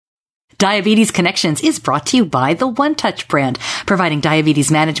Diabetes Connections is brought to you by the One Touch brand, providing diabetes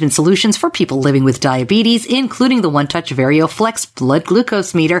management solutions for people living with diabetes, including the One Touch VarioFlex blood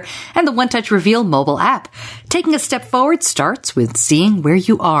glucose meter and the One Touch Reveal mobile app. Taking a step forward starts with seeing where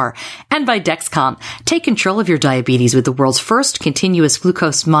you are. And by Dexcom, take control of your diabetes with the world's first continuous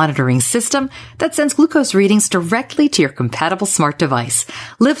glucose monitoring system that sends glucose readings directly to your compatible smart device.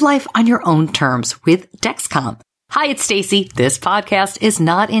 Live life on your own terms with Dexcom. Hi, it's Stacey. This podcast is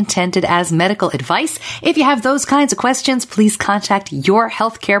not intended as medical advice. If you have those kinds of questions, please contact your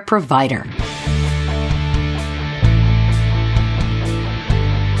healthcare provider.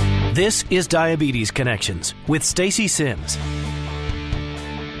 This is Diabetes Connections with Stacey Sims.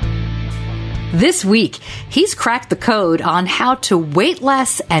 This week, he's cracked the code on how to weight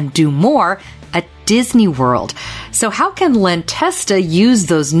less and do more at Disney World. So how can Len Testa use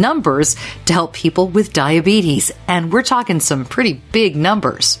those numbers to help people with diabetes? And we're talking some pretty big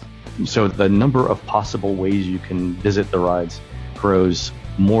numbers. So the number of possible ways you can visit the rides grows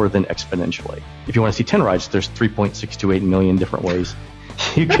more than exponentially. If you want to see 10 rides, there's 3.628 million different ways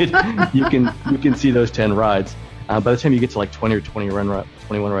you can see those 10 rides. By the time you get to like 20 or 21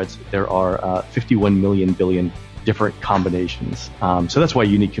 rides, there are 51 million billion different combinations. So that's why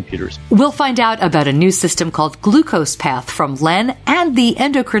you need computers. We'll find out about a new system called GlucosePath from Len and the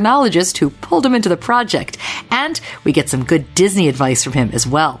endocrinologist who pulled him into the project. And we get some good Disney advice from him as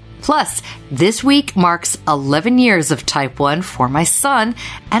well. Plus, this week marks 11 years of type 1 for my son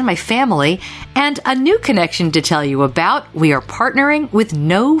and my family, and a new connection to tell you about. We are partnering with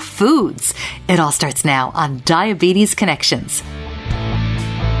No Foods. It all starts now on Diabetes Connections.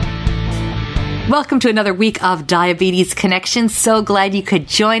 Welcome to another week of Diabetes Connections. So glad you could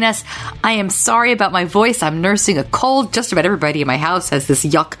join us. I am sorry about my voice. I'm nursing a cold. Just about everybody in my house has this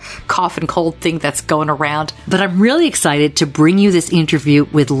yuck cough and cold thing that's going around. But I'm really excited to bring you this interview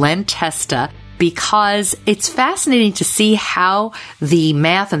with Len Testa, because it's fascinating to see how the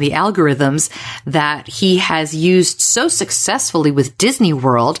math and the algorithms that he has used so successfully with Disney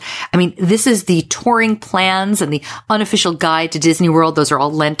World. I mean, this is the touring plans and the unofficial guide to Disney World. Those are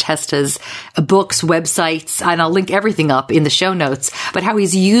all Len Testa's books, websites, and I'll link everything up in the show notes. But how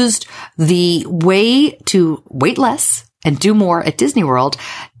he's used the way to weight less and do more at Disney World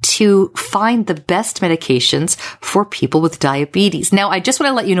to find the best medications for people with diabetes. Now, I just want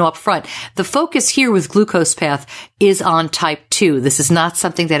to let you know up front, the focus here with GlucosePath is on type 2. This is not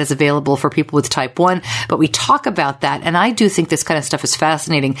something that is available for people with type 1, but we talk about that. And I do think this kind of stuff is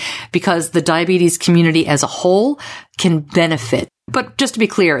fascinating because the diabetes community as a whole can benefit. But just to be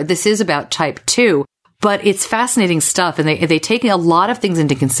clear, this is about type 2. But it's fascinating stuff, and they take a lot of things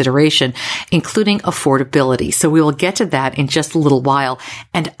into consideration, including affordability. So we will get to that in just a little while.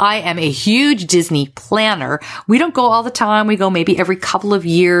 And I am a huge Disney planner. We don't go all the time. We go maybe every couple of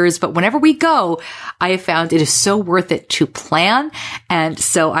years. But whenever we go, I have found it is so worth it to plan. And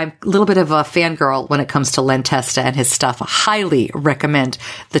so I'm a little bit of a fangirl when it comes to Len Testa and his stuff. I highly recommend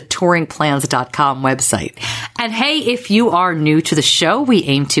the touringplans.com website. And hey, if you are new to the show, we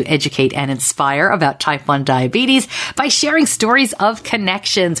aim to educate and inspire about type 1 diabetes by sharing stories of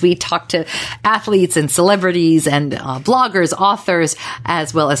connections. We talk to athletes and celebrities and bloggers, authors,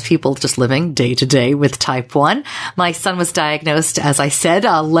 as well as people just living day to day with type 1. My son was diagnosed, as I said,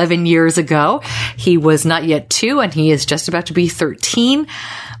 11 years ago. He was not yet 2 and he is just about to be 13.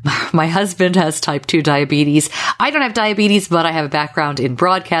 My husband has type 2 diabetes. I don't have diabetes, but I have a background in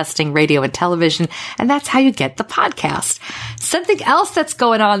broadcasting, radio, and television, and that's how you get the podcast. Something else that's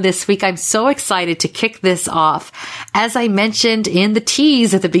going on this week, I'm so excited to kick this off. As I mentioned in the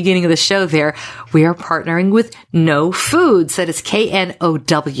tease at the beginning of the show there, we are partnering with No Foods. That is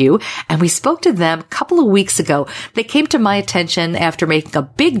KNOW. And we spoke to them a couple of weeks ago. They came to my attention after making a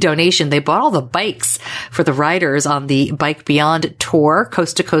big donation. They bought all the bikes for the riders on the Bike Beyond tour,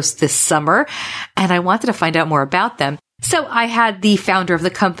 coast to coast this summer. And I wanted to find out more about them. So I had the founder of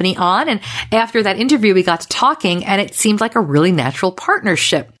the company on, and after that interview, we got to talking, and it seemed like a really natural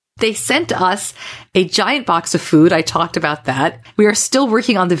partnership. They sent us a giant box of food. I talked about that. We are still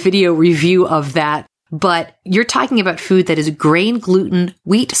working on the video review of that, but you're talking about food that is grain, gluten,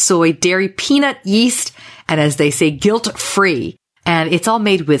 wheat, soy, dairy, peanut, yeast, and as they say, guilt-free. And it's all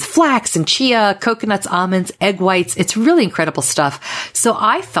made with flax and chia, coconuts, almonds, egg whites. It's really incredible stuff. So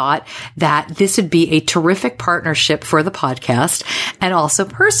I thought that this would be a terrific partnership for the podcast and also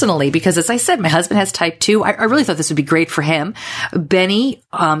personally, because as I said, my husband has type 2. I really thought this would be great for him. Benny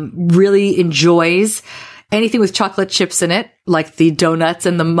really enjoys anything with chocolate chips in it, like the donuts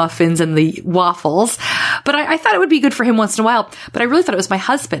and the muffins and the waffles. But I thought it would be good for him once in a while. But I really thought it was my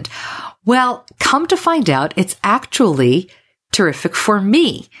husband. Well, come to find out, it's actually terrific for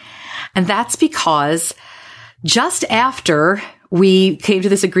me. And that's because just after we came to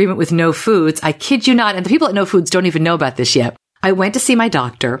this agreement with No Foods, I kid you not, and the people at No Foods don't even know about this yet, I went to see my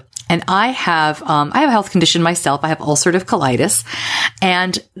doctor. And I have a health condition myself. I have ulcerative colitis,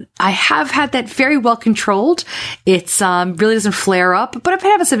 and I have had that very well controlled. It's really doesn't flare up, but I've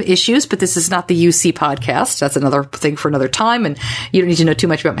been having some issues. But this is not the UC podcast. That's another thing for another time, and you don't need to know too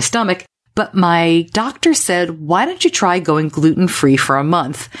much about my stomach. But my doctor said, why don't you try going gluten-free for a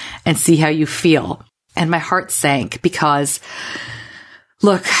month and see how you feel? And my heart sank because,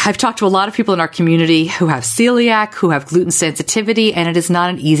 look, I've talked to a lot of people in our community who have celiac, who have gluten sensitivity, and it is not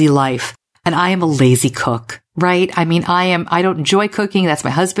an easy life. And I am a lazy cook, right? I mean, I don't enjoy cooking. That's my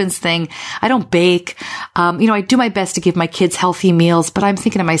husband's thing. I don't bake. I do my best to give my kids healthy meals, but I'm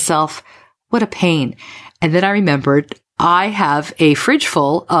thinking to myself, what a pain. And then I remembered I have a fridge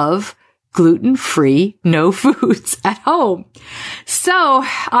full of gluten-free No Foods at home. So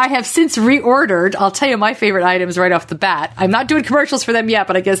I have since reordered. I'll tell you my favorite items right off the bat. I'm not doing commercials for them yet,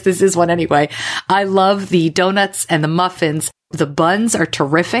 but I guess this is one anyway. I love the donuts and the muffins. The buns are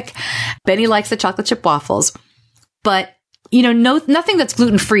terrific. Benny likes the chocolate chip waffles, but nothing that's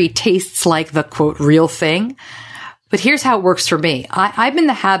gluten-free tastes like the quote real thing. But here's how it works for me. I'm in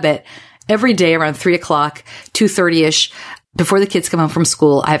the habit every day around 3:00, 2:30ish, before the kids come home from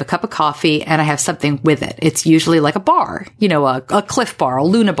school, I have a cup of coffee and I have something with it. It's usually like a bar, a Cliff Bar, a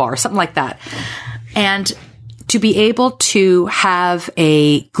Luna Bar, something like that. And to be able to have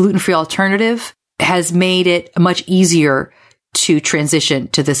a gluten-free alternative has made it much easier to transition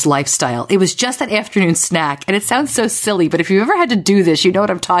to this lifestyle. It was just that afternoon snack, and it sounds so silly, but if you've ever had to do this, you know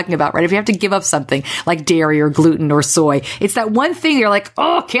what I'm talking about, right? If you have to give up something like dairy or gluten or soy, it's that one thing you're like,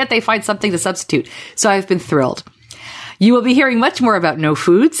 oh, can't they find something to substitute? So I've been thrilled. You will be hearing much more about No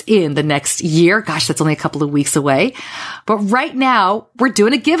Foods in the next year. Gosh, that's only a couple of weeks away. But right now, we're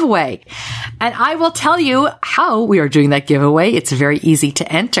doing a giveaway. And I will tell you how we are doing that giveaway. It's very easy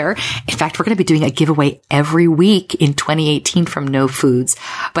to enter. In fact, we're going to be doing a giveaway every week in 2018 from No Foods.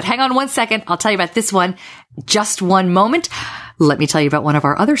 But hang on one second. I'll tell you about this one. Just one moment. Let me tell you about one of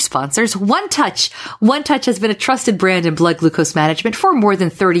our other sponsors, One Touch. One Touch has been a trusted brand in blood glucose management for more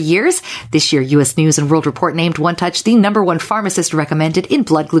than 30 years. This year, U.S. News and World Report named One Touch the #1 pharmacist recommended in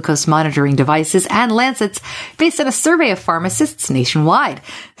blood glucose monitoring devices and Lancets, based on a survey of pharmacists nationwide.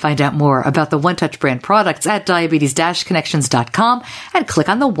 Find out more about the One Touch brand products at diabetes-connections.com and click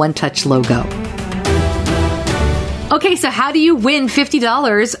on the One Touch logo. Okay, so how do you win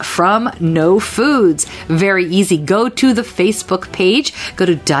 $50 from No Foods? Very easy. Go to the Facebook page. Go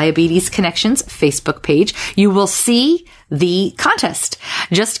to Diabetes Connections Facebook page. You will see the contest.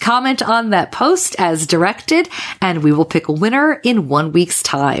 Just comment on that post as directed, and we will pick a winner in 1 week's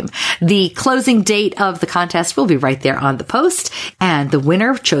time. The closing date of the contest will be right there on the post, and the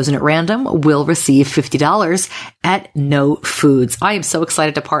winner, chosen at random, will receive $50 at No Foods. I am so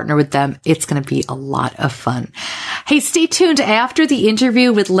excited to partner with them. It's going to be a lot of fun. Hey, stay tuned after the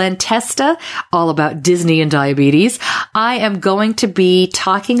interview with Len Testa, all about Disney and diabetes. I am going to be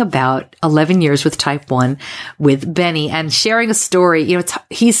talking about 11 years with type 1 with Benny and sharing a story.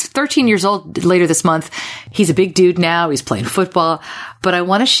 He's 13 years old later this month. He's a big dude now. He's playing football. But I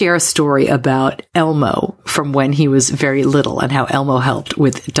want to share a story about Elmo from when he was very little and how Elmo helped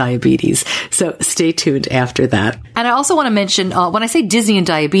with diabetes. So stay tuned after that. And I also want to mention, when I say Disney and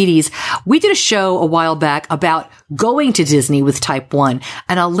diabetes, we did a show a while back about going to Disney with type 1.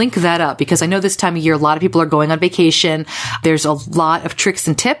 And I'll link that up because I know this time of year, a lot of people are going on vacation. There's a lot of tricks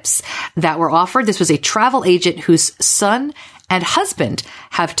and tips that were offered. This was a travel agent whose son and husband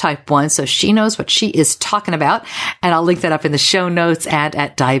have type 1, so she knows what she is talking about. And I'll link that up in the show notes and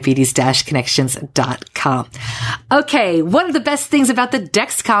at diabetes-connections.com. Okay, one of the best things about the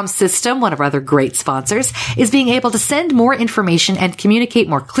Dexcom system, one of our other great sponsors, is being able to send more information and communicate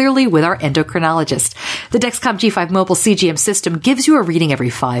more clearly with our endocrinologist. The Dexcom G5 mobile CGM system gives you a reading every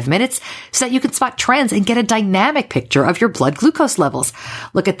 5 minutes so that you can spot trends and get a dynamic picture of your blood glucose levels.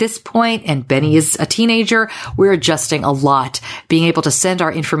 Look, at this point, and Benny is a teenager, we're adjusting a lot. Being able to send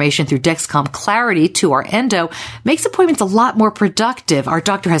our information through Dexcom Clarity to our endo makes appointments a lot more productive. Our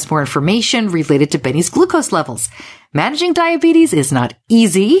doctor has more information related to Benny's glucose levels. Managing diabetes is not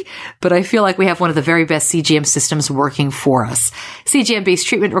easy, but I feel like we have one of the very best CGM systems working for us. CGM-based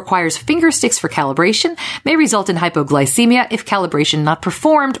treatment requires finger sticks for calibration, may result in hypoglycemia if calibration not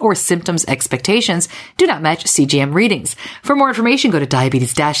performed or symptoms expectations do not match CGM readings. For more information, go to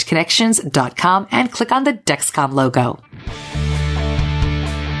diabetes-connections.com and click on the Dexcom logo.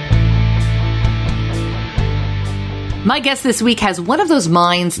 My guest this week has one of those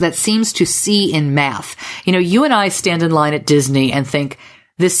minds that seems to see in math. You and I stand in line at Disney and think,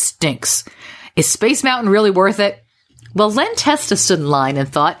 This stinks. Is Space Mountain really worth it? Well, Len Testa stood in line and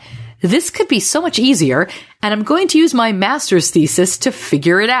thought, this could be so much easier, and I'm going to use my master's thesis to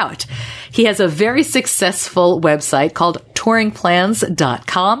figure it out. He has a very successful website called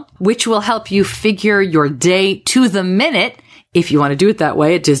touringplans.com, which will help you figure your day to the minute if you want to do it that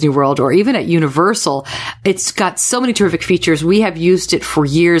way at Disney World or even at Universal. It's got so many terrific features. We have used it for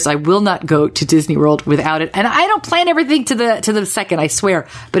years. I will not go to Disney World without it. And I don't plan everything to the second, I swear,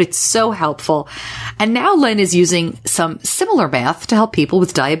 but it's so helpful. And now Len is using some similar math to help people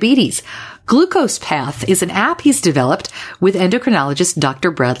with diabetes. GlucosePath is an app he's developed with endocrinologist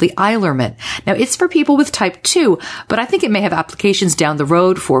Dr. Bradley Eilerman. Now, it's for people with type 2, but I think it may have applications down the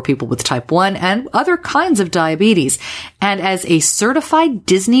road for people with type 1 and other kinds of diabetes. And as a certified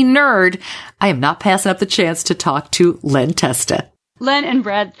Disney nerd, I am not passing up the chance to talk to Len Testa. Len and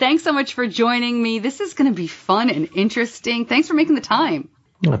Brad, thanks so much for joining me. This is going to be fun and interesting. Thanks for making the time.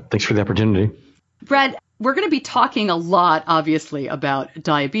 Thanks for the opportunity. Brad, we're going to be talking a lot, obviously, about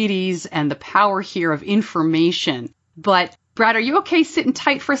diabetes and the power here of information. But, Brad, are you okay sitting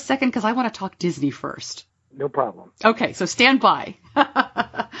tight for a second? Because I want to talk Disney first. No problem. Okay, so stand by.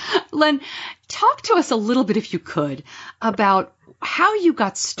 Len, talk to us a little bit, if you could, about how you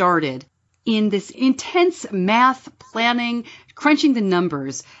got started in this intense math planning, crunching the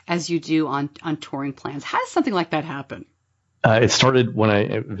numbers as you do on touring plans. How does something like that happen? It started when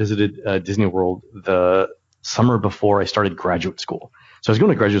I visited Disney World the summer before I started graduate school. So I was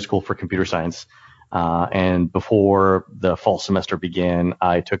going to graduate school for computer science. And before the fall semester began,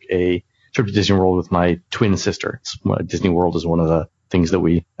 I took a trip to Disney World with my twin sister. Disney World is one of the things that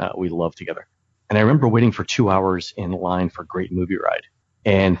we love together. And I remember waiting for 2 hours in line for a great movie ride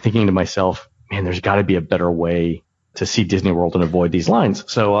and thinking to myself, man, there's got to be a better way to see Disney World and avoid these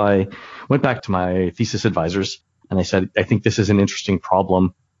lines. So I went back to my thesis advisors and I said, I think this is an interesting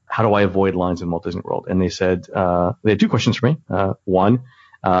problem. How do I avoid lines in Walt Disney World? And they said, they had two questions for me. One,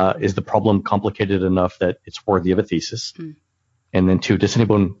 is the problem complicated enough that it's worthy of a thesis? And then two, does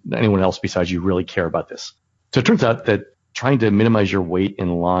anyone else besides you really care about this? So it turns out that trying to minimize your wait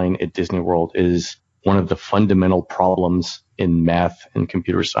in line at Disney World is one of the fundamental problems in math and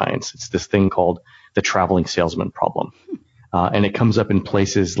computer science. It's this thing called the traveling salesman problem. And it comes up in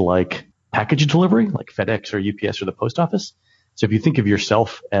places like package delivery, like FedEx or UPS or the post office. So if you think of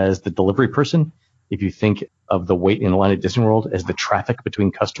yourself as the delivery person, if you think of the wait in line at Disney World as the traffic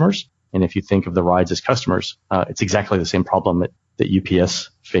between customers, and if you think of the rides as customers, it's exactly the same problem that UPS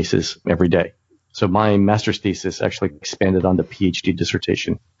faces every day. So my master's thesis actually expanded on the PhD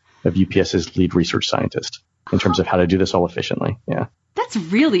dissertation of UPS's lead research scientist in terms of how to do this all efficiently. Yeah. That's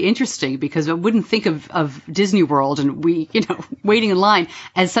really interesting because I wouldn't think of Disney World and waiting in line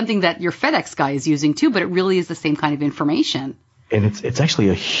as something that your FedEx guy is using too, but it really is the same kind of information. And it's actually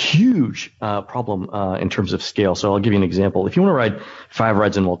a huge problem in terms of scale. So I'll give you an example. If you want to ride 5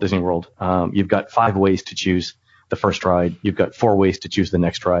 rides in Walt Disney World, you've got 5 ways to choose the first ride. You've got 4 ways to choose the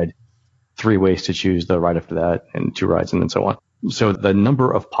next ride, 3 ways to choose the ride after that, and 2 rides, and then so on. So the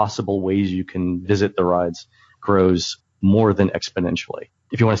number of possible ways you can visit the rides grows more than exponentially.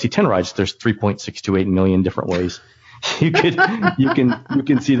 If you want to see 10 rides, there's 3.628 million different ways you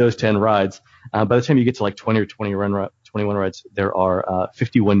can see those 10 rides. By the time you get to like 20 or 21 rides, there are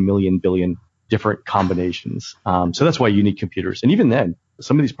 51 million billion different combinations. So that's why you need computers. And even then,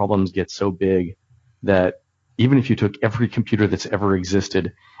 some of these problems get so big that even if you took every computer that's ever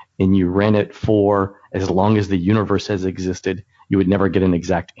existed and you ran it for as long as the universe has existed, you would never get an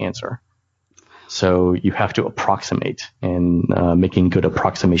exact answer. So you have to approximate, and making good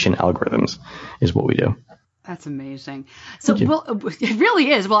approximation algorithms is what we do. That's amazing. So, well, it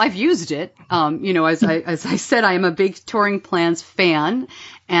really is. Well, I've used it. As I said, I am a big touring plans fan,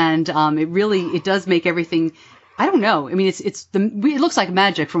 and it does make everything. I don't know. I mean, it looks like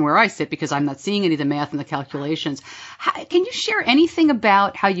magic from where I sit because I'm not seeing any of the math and the calculations. Can you share anything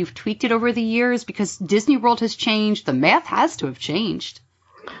about how you've tweaked it over the years? Because Disney World has changed. The math has to have changed.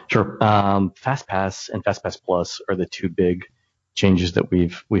 Sure. FastPass and FastPass Plus are the two big changes that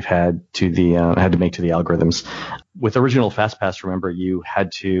we've had to had to make to the algorithms. With original FastPass, remember, you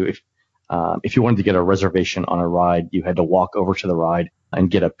had to, if you wanted to get a reservation on a ride, you had to walk over to the ride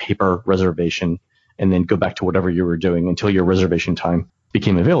and get a paper reservation and then go back to whatever you were doing until your reservation time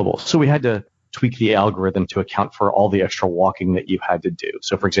became available. So we had to tweak the algorithm to account for all the extra walking that you had to do.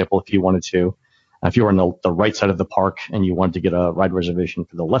 So for example, if you were on the right side of the park and you wanted to get a ride reservation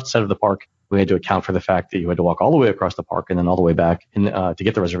for the left side of the park, we had to account for the fact that you had to walk all the way across the park and then all the way back to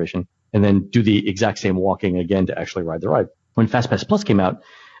get the reservation, and then do the exact same walking again to actually ride the ride. When FastPass Plus came out,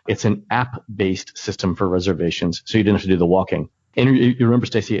 it's an app-based system for reservations, so you didn't have to do the walking. And you remember,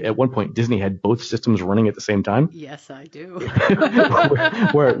 Stacey, at one point, Disney had both systems running at the same time. Yes, I do.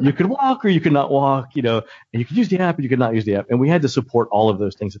 where you could walk or you could not walk, and you could use the app and you could not use the app. And we had to support all of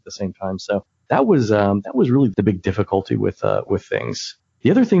those things at the same time. So that was really the big difficulty with things.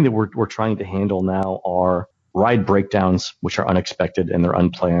 The other thing that we're trying to handle now are ride breakdowns, which are unexpected and they're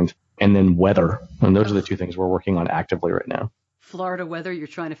unplanned, and then weather. And those are the two things we're working on actively right now. Florida weather, you're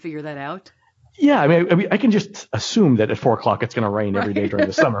trying to figure that out? Yeah, I mean, I can just assume that at 4:00 it's going to rain every day during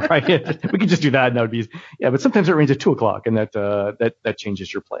the summer, right? We could just do that, and that would be but sometimes it rains at 2:00, and that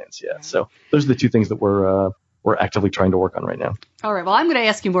changes your plans. Yeah, so those are the two things that we're actively trying to work on right now. All right. Well, I'm going to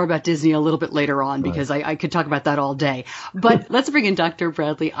ask you more about Disney a little bit later on because I could talk about that all day. But let's bring in Dr.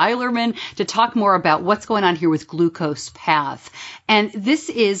 Bradley Eilerman to talk more about what's going on here with GlucosePath. And this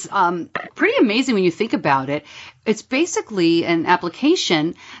is pretty amazing when you think about it. It's basically an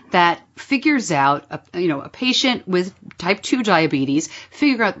application that figures out, a patient with type 2 diabetes,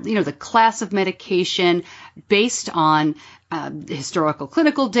 figure out, the class of medication based on historical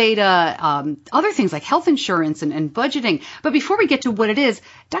clinical data, other things like health insurance and budgeting. But before we get to what it is,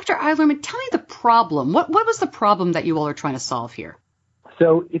 Dr. Eilerman, tell me the problem. What was the problem that you all are trying to solve here?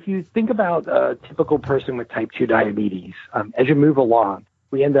 So if you think about a typical person with type 2 diabetes, as you move along,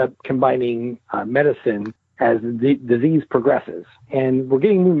 we end up combining medicine as the disease progresses. And we're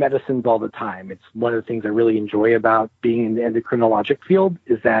getting new medicines all the time. It's one of the things I really enjoy about being in the endocrinologic field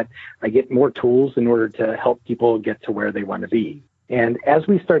is that I get more tools in order to help people get to where they want to be. And as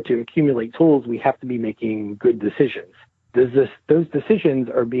we start to accumulate tools, we have to be making good decisions. Those decisions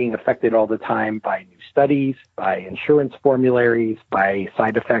are being affected all the time by new studies, by insurance formularies, by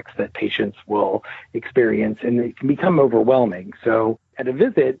side effects that patients will experience, and it can become overwhelming. So at a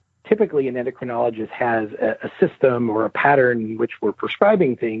visit, typically an endocrinologist has a system or a pattern in which we're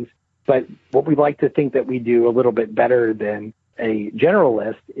prescribing things, but what we like to think that we do a little bit better than a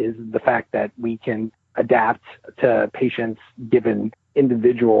generalist is the fact that we can adapt to patients' given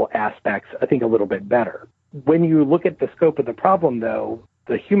individual aspects, I think, a little bit better. When you look at the scope of the problem, though,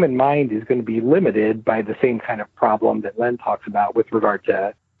 the human mind is going to be limited by the same kind of problem that Len talks about with regard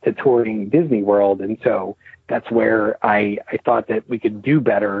to touring Disney World. And so that's where I thought that we could do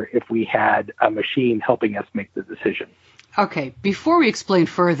better if we had a machine helping us make the decision. Okay, before we explain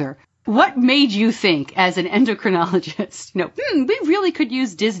further, what made you think as an endocrinologist, we really could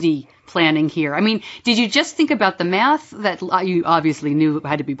use Disney planning here? I mean, did you just think about the math that you obviously knew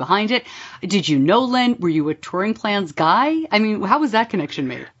had to be behind it? Did you know Len? Were you a touring plans guy? I mean, how was that connection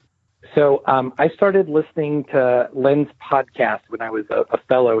made? So I started listening to Len's podcast when I was a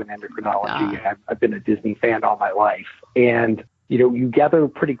fellow in endocrinology. I've been a Disney fan all my life. And, you gather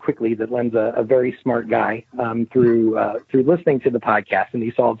pretty quickly that Len's a very smart guy through listening to the podcast, and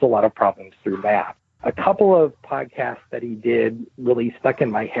he solves a lot of problems through math. A couple of podcasts that he did really stuck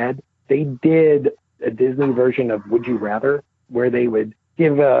in my head. They did a Disney version of Would You Rather, where they would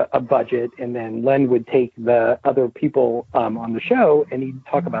give a budget, and then Len would take the other people on the show, and he'd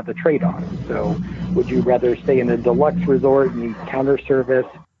talk about the trade-offs. So would you rather stay in a deluxe resort and eat counter service,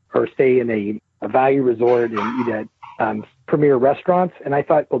 or stay in a value resort and eat at premier restaurants? And I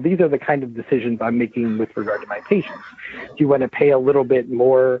thought, well, these are the kind of decisions I'm making with regard to my patients. Do you want to pay a little bit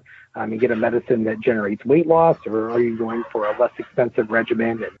more and get a medicine that generates weight loss, or are you going for a less expensive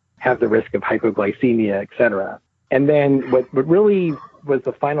regimen and have the risk of hypoglycemia, et cetera? And then what really was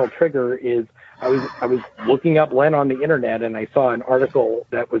the final trigger is I was looking up Len on the internet, and I saw an article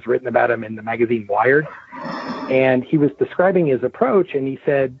that was written about him in the magazine Wired. And he was describing his approach, and he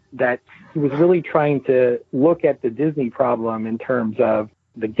said that he was really trying to look at the Disney problem in terms of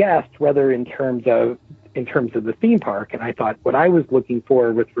the guest, rather in terms of the theme park. And I thought what I was looking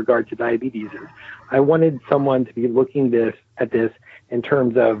for with regard to diabetes is I wanted someone to be looking at this in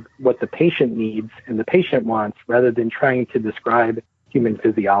terms of what the patient needs and the patient wants, rather than trying to describe human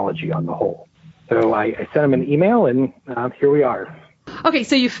physiology on the whole. So I sent him an email, and here we are. Okay,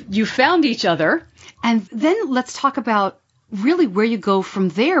 so you found each other, and then let's talk about really where you go from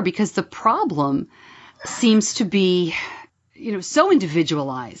there, because the problem seems to be, so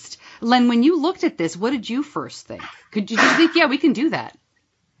individualized. Len, when you looked at this, what did you first think? Did you think, yeah, we can do that?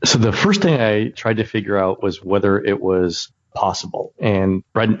 So the first thing I tried to figure out was whether it was possible. And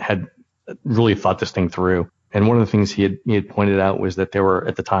Brent had really thought this thing through. And one of the things he had pointed out was that there were,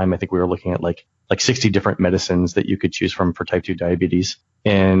 at the time, I think we were looking at like 60 different medicines that you could choose from for type 2 diabetes.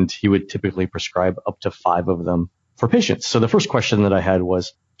 And he would typically prescribe up to 5 of them for patients. So the first question that I had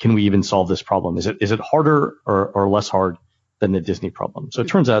was, can we even solve this problem? Is it harder or less hard than the Disney problem? So it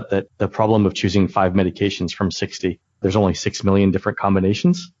turns out that the problem of choosing 5 medications from 60, there's only 6 million different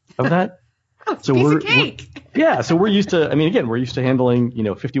combinations of that. So piece of cake. So we're used to, we're used to handling,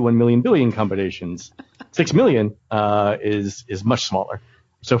 51 million billion combinations. 6 million is much smaller.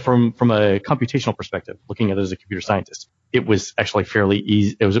 So from a computational perspective, looking at it as a computer scientist, it was actually fairly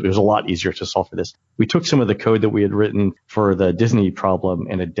easy. It was a lot easier to solve for this. We took some of the code that we had written for the Disney problem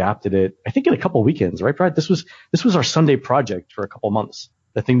and adapted it, I think in a couple of weekends, right, Brad? This was our Sunday project for a couple of months.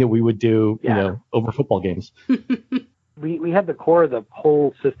 The thing that we would do, over football games. We had the core of the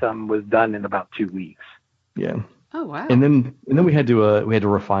whole system was done in about 2 weeks. Yeah. Oh, wow. And then we had to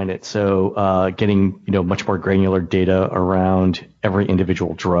refine it. So, getting, much more granular data around every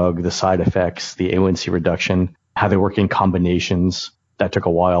individual drug, the side effects, the A1C reduction, how they work in combinations. That took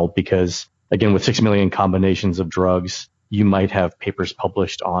a while because, again, with 6 million combinations of drugs, you might have papers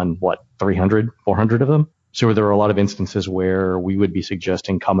published on 300, 400 of them. So there were a lot of instances where we would be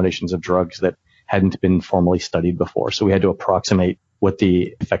suggesting combinations of drugs that hadn't been formally studied before. So we had to approximate what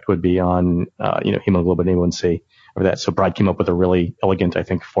the effect would be on, hemoglobin A1C or that. So Brad came up with a really elegant, I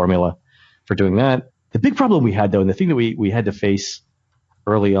think, formula for doing that. The big problem we had, though, and the thing that we had to face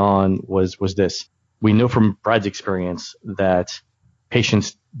early on was this. We know from Brad's experience that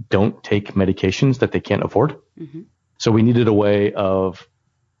patients don't take medications that they can't afford. Mm-hmm. So we needed a way of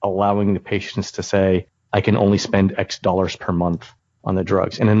allowing the patients to say, I can only spend X dollars per month on the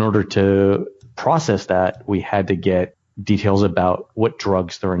drugs. And in order to process that, we had to get details about what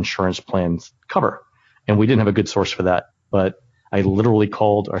drugs their insurance plans cover. And we didn't have a good source for that. But I literally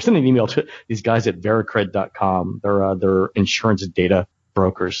called or sent an email to these guys at vericred.com. They're insurance data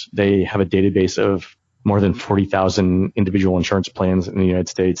brokers. They have a database of more than 40,000 individual insurance plans in the United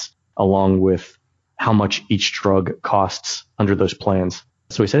States, along with how much each drug costs under those plans.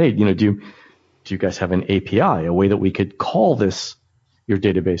 So we said, hey, do you guys have an API, a way that we could call this your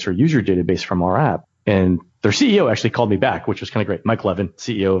database or use your database from our app? And their CEO actually called me back, which was kind of great. Mike Levin,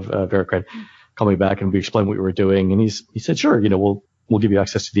 CEO of Vericred, called me back and we explained what we were doing. And he said, sure, we'll give you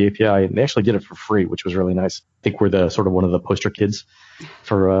access to the API. And they actually did it for free, which was really nice. I think we're the sort of one of the poster kids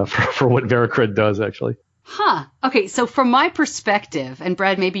for what Vericred does, actually. Huh. Okay. So from my perspective, and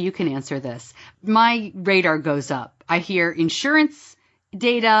Brad, maybe you can answer this, my radar goes up. I hear insurance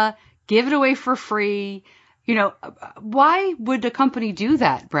data, give it away for free. Why would a company do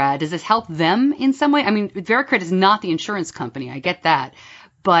that, Brad? Does this help them in some way? I mean, Vericred is not the insurance company. I get that.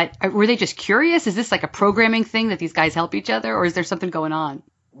 But were they just curious? Is this like a programming thing that these guys help each other, or is there something going on?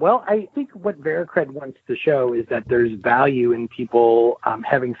 Well, I think what Vericred wants to show is that there's value in people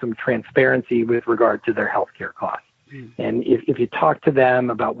having some transparency with regard to their healthcare costs. Mm-hmm. And if you talk to them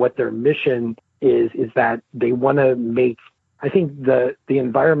about what their mission is that they want to make, I think the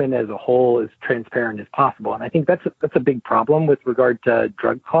environment as a whole as transparent as possible. And I think that's a big problem with regard to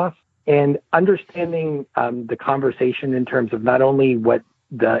drug costs and understanding the conversation in terms of not only what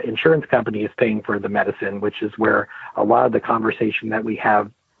the insurance company is paying for the medicine, which is where a lot of the conversation that we have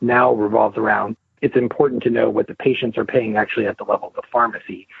now revolves around. It's important to know what the patients are paying actually at the level of the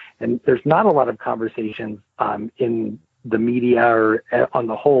pharmacy. And there's not a lot of conversations in the media or on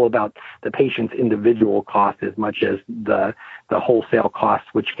the whole about the patient's individual cost as much as the wholesale costs,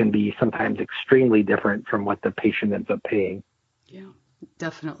 which can be sometimes extremely different from what the patient ends up paying. Yeah,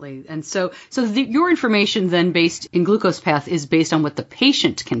 definitely. And so your information then based in GlucosePath is based on what the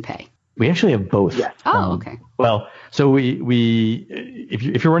patient can pay. We actually have both. Yes. Oh, okay. Well, so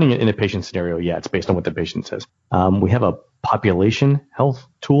if you're running it in a patient scenario, it's based on what the patient says. We have a population health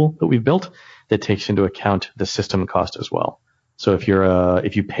tool that we've built that takes into account the system cost as well. So if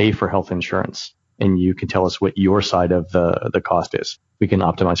you pay for health insurance and you can tell us what your side of the cost is, we can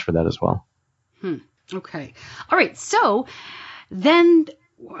optimize for that as well. Okay. All right. So then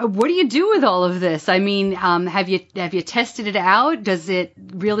what do you do with all of this? I mean, have you tested it out? Does it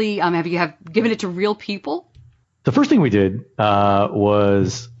really, have you given it to real people? The first thing we did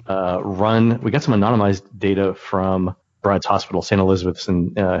was we got some anonymized data from Brad's Hospital, St. Elizabeth's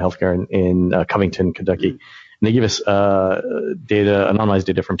and Healthcare in Covington, Kentucky. And they gave us anonymized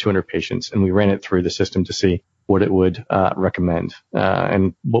data from 200 patients, and we ran it through the system to see what it would recommend.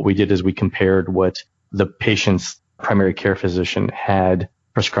 And what we did is we compared what the patient's primary care physician had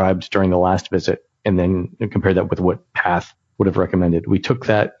prescribed during the last visit, and then compared that with what Path would have recommended. We took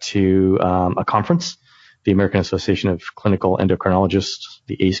that to a conference, the American Association of Clinical Endocrinologists,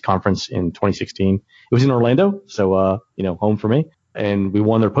 the ACE conference in 2016. It was in Orlando, so home for me, and we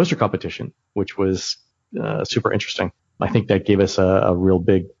won their poster competition, which was super interesting. I think that gave us a real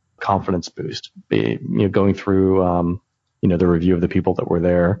big confidence boost. Going through the review of the people that were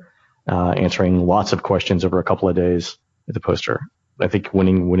there, answering lots of questions over a couple of days at the poster. I think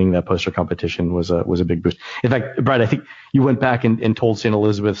winning that poster competition was a big boost. In fact, Brad, I think you went back and told St.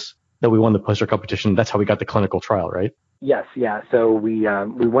 Elizabeth's that we won the poster competition, that's how we got the clinical trial, right? Yes, yeah. So we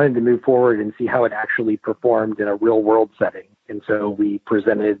wanted to move forward and see how it actually performed in a real world setting. And so we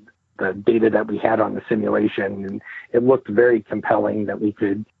presented the data that we had on the simulation, and it looked very compelling that we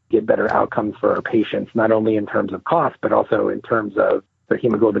could get better outcomes for our patients, not only in terms of cost, but also in terms of their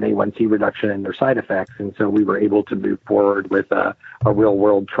hemoglobin A1C reduction and their side effects. And so we were able to move forward with a real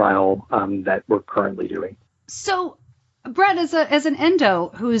world trial that we're currently doing. So, Brad, as an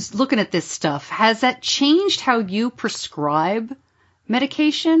endo who's looking at this stuff, has that changed how you prescribe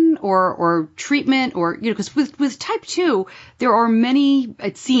medication or treatment? Or, because with type 2,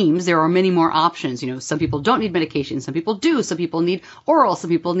 it seems there are many more options. Some people don't need medication, some people do, some people need oral, some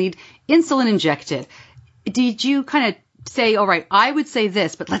people need insulin injected. Did you kind of say, all right, I would say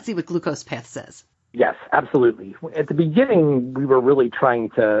this, but let's see what GlucosePath says? Yes, absolutely. At the beginning, we were really trying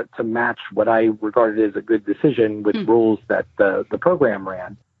to match what I regarded as a good decision with rules that the program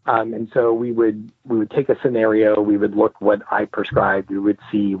ran. And so we would take a scenario, we would look what I prescribed, we would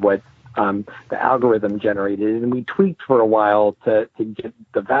see what the algorithm generated, and we tweaked for a while to get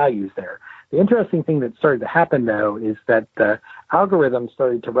the values there. The interesting thing that started to happen, though, is that the algorithm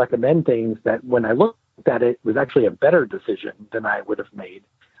started to recommend things that when I looked at it was actually a better decision than I would have made.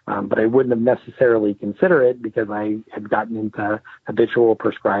 But I wouldn't have necessarily considered it because I had gotten into habitual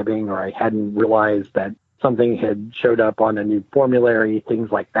prescribing, or I hadn't realized that something had showed up on a new formulary,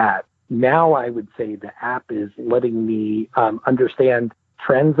 things like that. Now I would say the app is letting me understand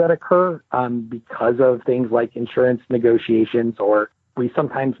trends that occur because of things like insurance negotiations, or we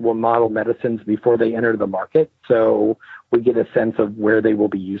sometimes will model medicines before they enter the market. So we get a sense of where they will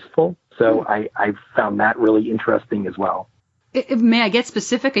be useful. So I've found that really interesting as well. May I get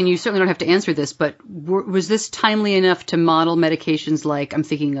specific? And you certainly don't have to answer this, but was this timely enough to model medications like, I'm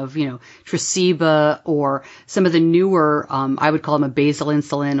thinking of, Tresiba, or some of the newer, I would call them a basal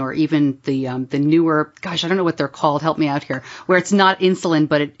insulin, or even the newer, gosh, I don't know what they're called. Help me out here, where it's not insulin,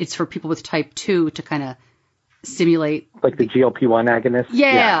 but it's for people with type 2 to kind of simulate. Like the GLP-1 agonist?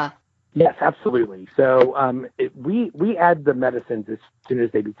 Yeah. Yes, absolutely. So we add the medicines as soon as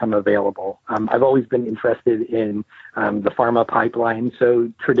they become available. I've always been interested in the pharma pipeline.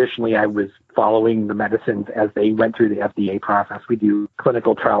 So traditionally, I was following the medicines as they went through the FDA process. We do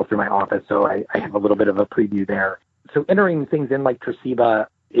clinical trials through my office, so I have a little bit of a preview there. So entering things in like Tresiba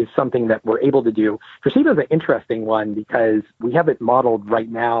is something that we're able to do. Tresiba is an interesting one because we have it modeled right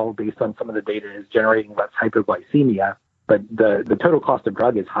now based on some of the data is generating less hypoglycemia, but the total cost of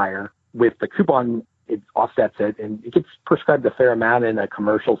drug is higher. With the coupon, it offsets it, and it gets prescribed a fair amount in a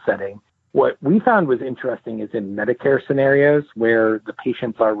commercial setting. What we found was interesting is in Medicare scenarios where the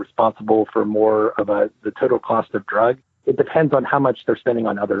patients are responsible for more of the total cost of drug. It depends on how much they're spending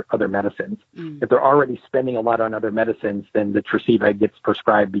on other medicines. If they're already spending a lot on other medicines, then the Tresiba gets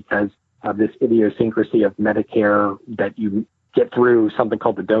prescribed because of this idiosyncrasy of Medicare that you get through something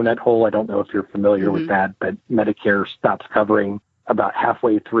called the donut hole. I don't know if you're familiar with that, but Medicare stops covering about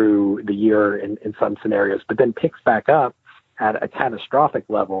halfway through the year in some scenarios, but then picks back up at a catastrophic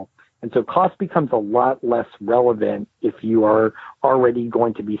level. And so cost becomes a lot less relevant if you are already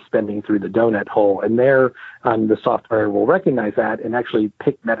going to be spending through the donut hole. And there, the software will recognize that and actually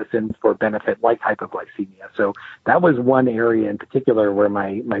pick medicines for benefit like hypoglycemia. So that was one area in particular where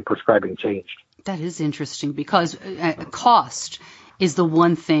my prescribing changed. That is interesting because cost is the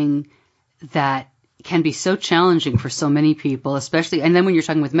one thing that can be so challenging for so many people, especially, and then when you're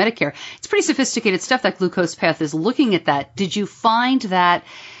talking with Medicare, it's pretty sophisticated stuff that GlucosePath is looking at that. Did you find that,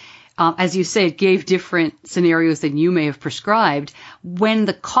 as you say, it gave different scenarios than you may have prescribed, when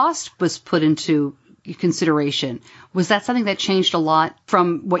the cost was put into consideration, was that something that changed a lot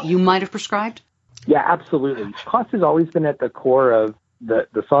from what you might have prescribed? Yeah, absolutely. Cost has always been at the core of the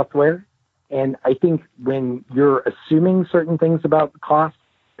software. And I think when you're assuming certain things about the cost,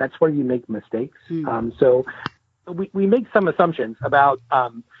 that's where you make mistakes. So we make some assumptions about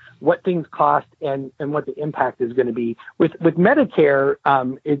what things cost and what the impact is going to be. With Medicare,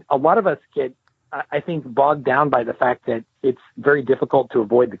 a lot of us get, I think, bogged down by the fact that it's very difficult to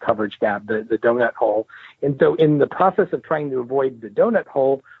avoid the coverage gap, the donut hole. And so in the process of trying to avoid the donut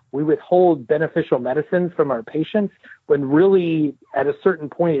hole, we withhold beneficial medicines from our patients when really at a certain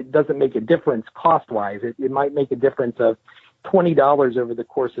point it doesn't make a difference cost-wise. It might make a difference of $20 over the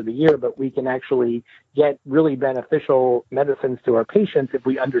course of the year, but we can actually get really beneficial medicines to our patients if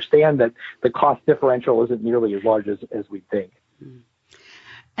we understand that the cost differential isn't nearly as large as we think.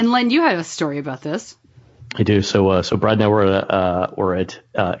 And Len, you had a story about this. I do. So Brad and I were at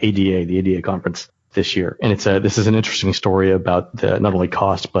ADA, the ADA conference this year, and this is an interesting story about not only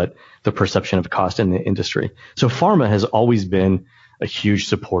cost but the perception of cost in the industry. So pharma has always been a huge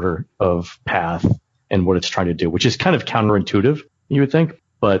supporter of Path and what it's trying to do, which is kind of counterintuitive, you would think.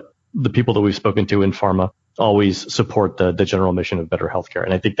 But the people that we've spoken to in pharma always support the general mission of better healthcare.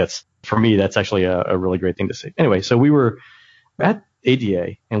 And I think for me, that's actually a really great thing to see. Anyway, so we were at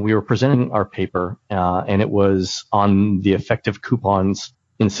ADA and we were presenting our paper, and it was on the effect of coupons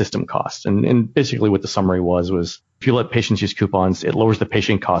in system cost. And basically what the summary was if you let patients use coupons, it lowers the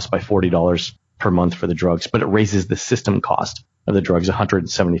patient cost by $40 per month for the drugs, but it raises the system cost of the drugs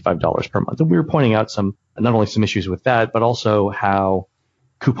 $175 per month. And we were pointing out not only some issues with that, but also how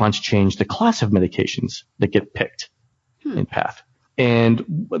coupons change the class of medications that get picked in Path. And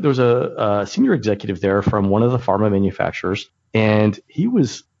there was a senior executive there from one of the pharma manufacturers, and he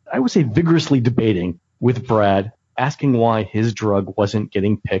was, I would say, vigorously debating with Brad, asking why his drug wasn't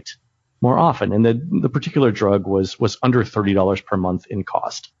getting picked more often. And the particular drug was under $30 per month in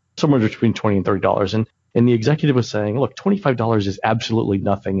cost, somewhere between $20 and $30. And the executive was saying, look, $25 is absolutely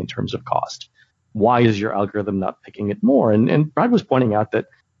nothing in terms of cost. Why is your algorithm not picking it more? And Brad was pointing out that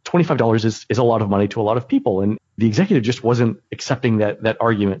 $25 is a lot of money to a lot of people. And the executive just wasn't accepting that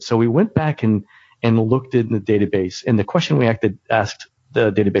argument. So we went back and looked in the database. And the question we asked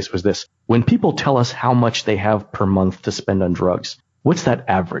the database was this: when people tell us how much they have per month to spend on drugs, what's that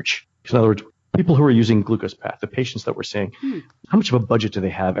average? In other words, people who are using GlucosePath, the patients that we're seeing, how much of a budget do they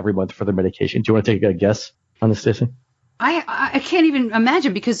have every month for their medication? Do you want to take a guess on this, Stacey? I can't even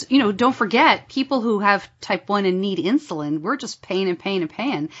imagine because, don't forget, people who have type 1 and need insulin, we're just paying and paying and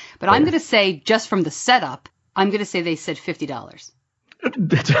paying. But I'm going to say, just from the setup, I'm going to say they said $50.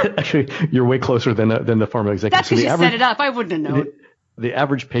 That's actually, you're way closer than the pharma executive. That's because you set it up. I wouldn't have known. The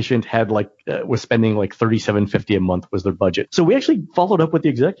average patient had was spending $37.50 a month was their budget. So we actually followed up with the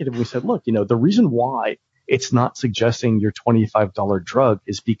executive. We said, look, the reason why it's not suggesting your $25 drug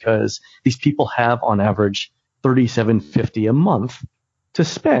is because these people have on average $37.50 a month to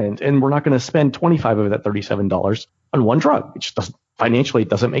spend, and we're not going to spend $25 of that $37 on one drug, which financially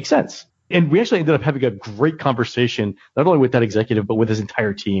doesn't make sense. And we actually ended up having a great conversation, not only with that executive, but with his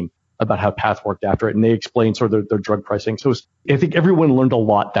entire team about how Path worked after it. And they explained sort of their drug pricing. So I think everyone learned a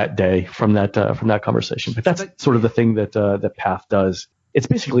lot that day from that conversation. But that's sort of the thing that Path does. It's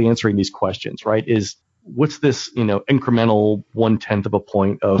basically answering these questions, right? What's this, incremental 1/10 of a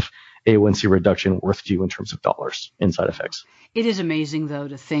point of A1C reduction worth to you in terms of dollars and side effects? It is amazing, though,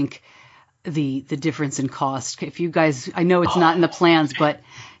 to think the difference in cost. If you guys, I know it's not in the plans, but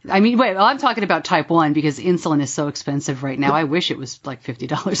I'm talking about type 1 because insulin is so expensive right now. I wish it was like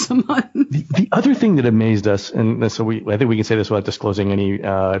 $50 a month. The other thing that amazed us, and so I think we can say this without disclosing any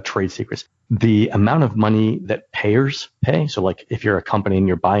trade secrets, the amount of money that payers pay. So if you're a company and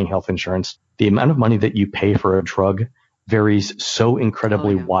you're buying health insurance, the amount of money that you pay for a drug varies so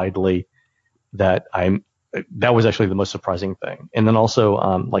incredibly widely that that was actually the most surprising thing. And then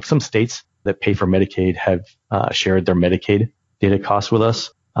also, some states that pay for Medicaid have shared their Medicaid data costs with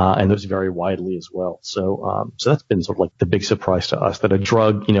us, and those vary widely as well. So that's been sort of the big surprise to us that a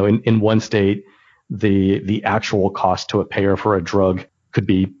drug, in one state, the actual cost to a payer for a drug could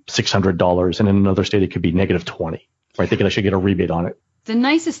be $600, and in another state it could be -20. Right? They could actually get a rebate on it. The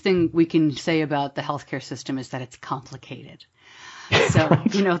nicest thing we can say about the healthcare system is that it's complicated. So,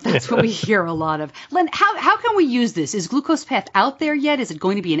 that's what we hear a lot of. Len, how can we use this? Is GlucosePath out there yet? Is it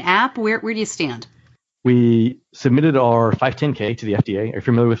going to be an app? Where do you stand? We submitted our 510K to the FDA. Are you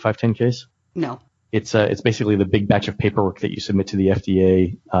familiar with 510Ks? No. It's basically the big batch of paperwork that you submit to the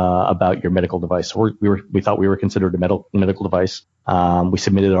FDA about your medical device. So we thought we were considered a medical device. We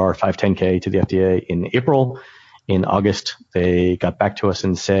submitted our 510K to the FDA in April. In August, they got back to us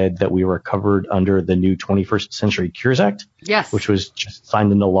and said that we were covered under the new 21st Century Cures Act, yes, which was just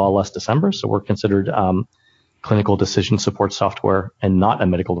signed into law last December. So we're considered clinical decision support software and not a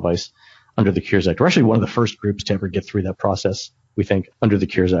medical device under the Cures Act. We're actually one of the first groups to ever get through that process, we think, under the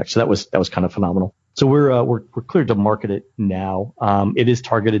Cures Act. So that was kind of phenomenal. So we're cleared to market it now. It is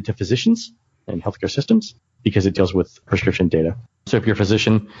targeted to physicians and healthcare systems because it deals with prescription data. So if you're a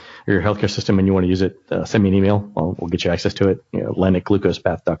physician or your healthcare system and you want to use it, send me an email. We'll get you access to it. Len at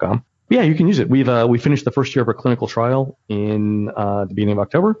glucosepath.com. Yeah, you can use it. We finished the first year of our clinical trial in the beginning of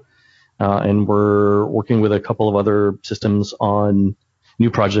October, and we're working with a couple of other systems on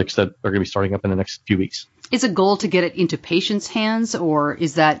new projects that are going to be starting up in the next few weeks. Is a goal to get it into patients' hands, or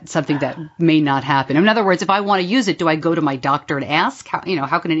is that something that may not happen? In other words, if I want to use it, do I go to my doctor and ask? How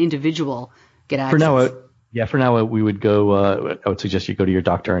can an individual get access? For now, we would go. I would suggest you go to your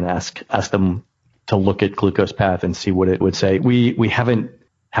doctor and ask them to look at GlucosePath and see what it would say. We haven't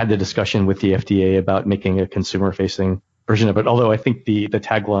had the discussion with the FDA about making a consumer-facing version of it. Although I think the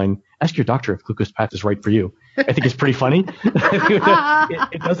tagline, "Ask your doctor if GlucosePath is right for you," I think it's pretty funny.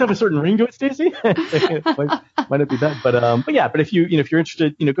 It does have a certain ring to it, Stacey. It might not be bad, but if you're interested,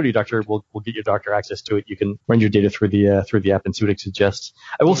 go to your doctor. We'll get your doctor access to it. You can run your data through the app and see what it suggests.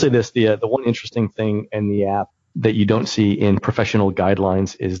 I will say this: the one interesting thing in the app that you don't see in professional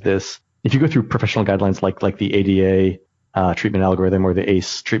guidelines is this. If you go through professional guidelines like the ADA treatment algorithm or the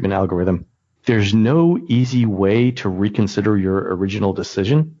ACE treatment algorithm, there's no easy way to reconsider your original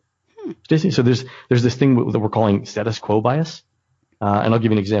decision. Stacey, so there's this thing that we're calling status quo bias. And I'll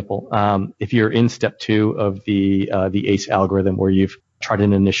give you an example. If you're in step 2 of the ACE algorithm where you've tried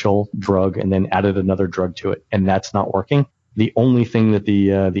an initial drug and then added another drug to it and that's not working, the only thing that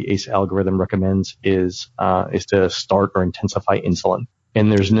the ACE algorithm recommends is to start or intensify insulin.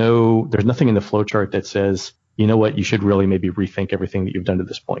 And there's nothing in the flowchart that says, you know what, you should really maybe rethink everything that you've done to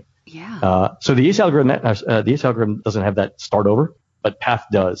this point. Yeah. So the ACE algorithm doesn't have that start over, but Path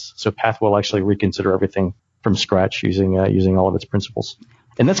does. So Path will actually reconsider everything from scratch using all of its principles.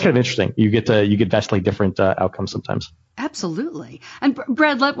 And that's kind of interesting. You get vastly different outcomes sometimes. Absolutely. And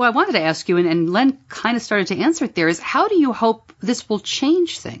Brad, what I wanted to ask you, and Len kind of started to answer it there, is how do you hope this will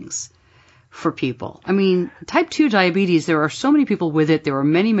change things for people? I mean, type 2 diabetes, there are so many people with it. There are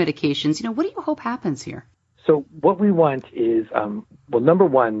many medications. What do you hope happens here? So what we want is, number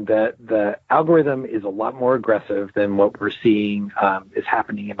one, the algorithm is a lot more aggressive than what we're seeing is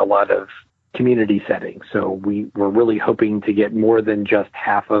happening in a lot of community settings. So we're really hoping to get more than just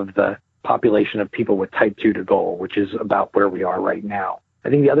half of the population of people with type 2 to goal, which is about where we are right now. I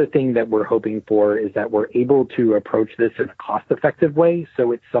think the other thing that we're hoping for is that we're able to approach this in a cost-effective way,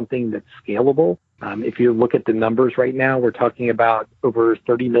 so it's something that's scalable. If you look at the numbers right now, we're talking about over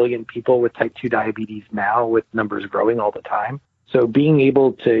 30 million people with type 2 diabetes now, with numbers growing all the time. So being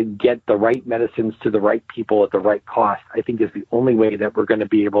able to get the right medicines to the right people at the right cost, I think, is the only way that we're going to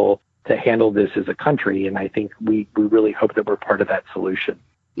be able to handle this as a country. And I think we really hope that we're part of that solution.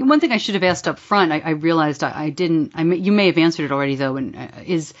 One thing I should have asked up front, I realized I didn't. You may have answered it already, though,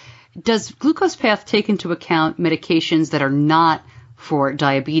 is does GlucosePath take into account medications that are not for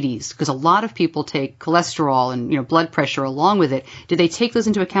diabetes? Because a lot of people take cholesterol and blood pressure along with it. Do they take those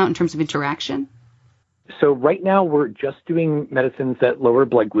into account in terms of interaction? So right now we're just doing medicines that lower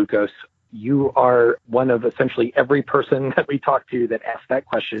blood glucose. You are one of essentially every person that we talk to that asks that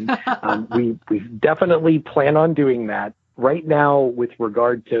question. We definitely plan on doing that. Right now, with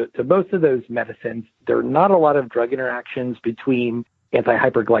regard to most of those medicines, there are not a lot of drug interactions between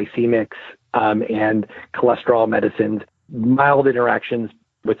anti-hyperglycemics and cholesterol medicines, mild interactions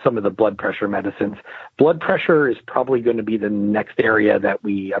with some of the blood pressure medicines. Blood pressure is probably going to be the next area that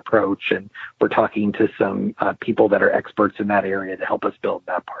we approach, and we're talking to some people that are experts in that area to help us build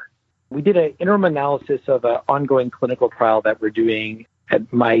that part. We did an interim analysis of an ongoing clinical trial that we're doing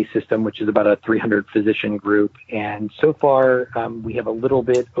at my system, which is about a 300 physician group. And so far, we have a little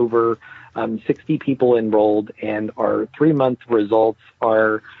bit over 60 people enrolled, and our 3-month results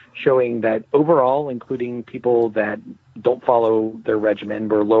are showing that overall, including people that don't follow their regimen,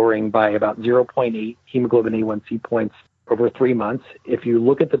 we're lowering by about 0.8 hemoglobin A1C points over 3 months. If you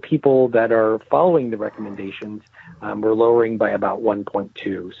look at the people that are following the recommendations, we're lowering by about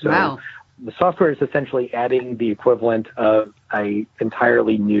 1.2. So wow. The software is essentially adding the equivalent of a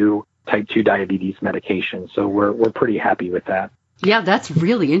entirely new type 2 diabetes medication. So we're pretty happy with that. Yeah, that's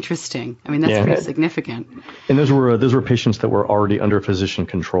really interesting. I mean, that's pretty significant. And those were patients that were already under physician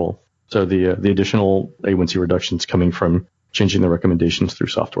control. So the additional A1C reductions coming from changing the recommendations through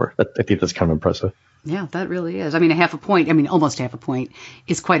software. I think that's kind of impressive. Yeah, that really is. I mean, almost half a point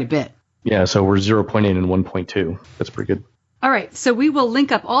is quite a bit. Yeah, so we're 0.8 and 1.2. That's pretty good. All right, so we will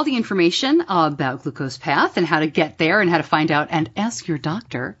link up all the information about GlucosePath and how to get there and how to find out and ask your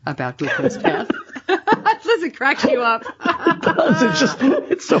doctor about GlucosePath. Does it crack you up? It does.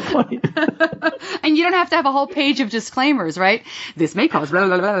 It's so funny. And you don't have to have a whole page of disclaimers, right? This may cause blah,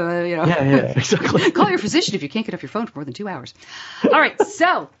 blah, blah, blah, Yeah, exactly. Call your physician if you can't get off your phone for more than 2 hours. All right,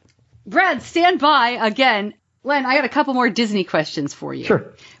 so, Brad, stand by again. Len, I got a couple more Disney questions for you.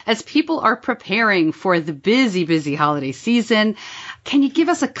 Sure. As people are preparing for the busy, busy holiday season, can you give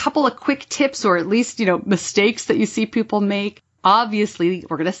us a couple of quick tips or at least, mistakes that you see people make? Obviously,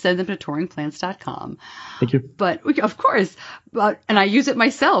 we're going to send them to touringplans.com. Thank you. But, of course, and I use it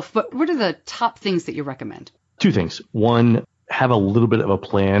myself, but what are the top things that you recommend? 2 things. One, have a little bit of a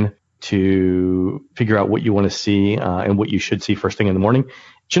plan to figure out what you want to see and what you should see first thing in the morning.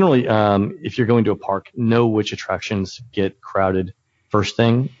 Generally, if you're going to a park, know which attractions get crowded first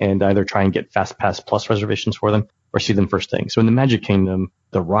thing and either try and get Fast Pass Plus reservations for them or see them first thing. So in the Magic Kingdom,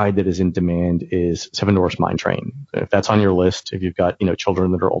 the ride that is in demand is Seven Dwarfs Mine Train. If that's on your list, if you've got,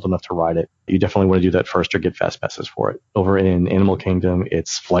 children that are old enough to ride it, you definitely want to do that first or get fast passes for it. Over in Animal Kingdom,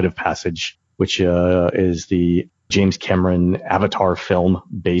 it's Flight of Passage, which is the James Cameron Avatar film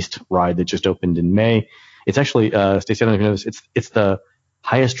based ride that just opened in May. It's actually, Stacey, I don't know if you know this, it's the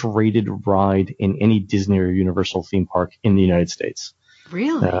highest rated ride in any Disney or Universal theme park in the United States.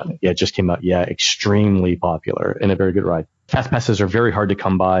 Really? Yeah, it just came out. Yeah, extremely popular and a very good ride. Fast passes are very hard to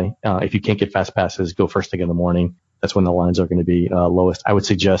come by. If you can't get fast passes, go first thing in the morning. That's when the lines are going to be lowest. I would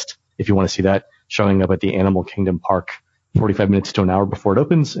suggest, if you want to see that, showing up at the Animal Kingdom Park 45 minutes to an hour before it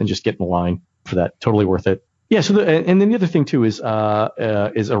opens and just get in the line for that. Totally worth it. Yeah. So and then the other thing too is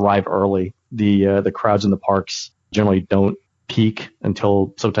arrive early. The crowds in the parks generally don't peak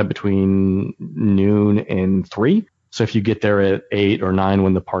until sometime between noon and 3. So if you get there at 8 or 9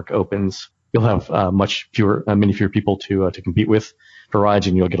 when the park opens, you'll have many fewer people to compete with for rides,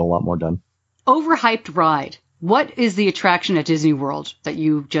 and you'll get a lot more done. Overhyped ride. What is the attraction at Disney World that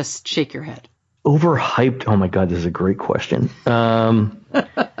you just shake your head? Overhyped? Oh my God, this is a great question. I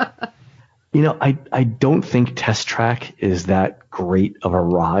don't think Test Track is that great of a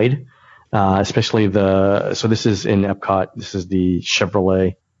ride, especially so this is in Epcot. This is the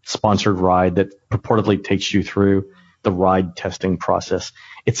Chevrolet sponsored ride that purportedly takes you through the ride testing process.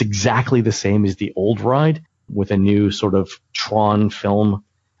 It's exactly the same as the old ride with a new sort of Tron film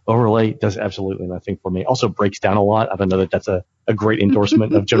overlay. Does absolutely nothing for me. Also breaks down a lot. I don't know that that's a great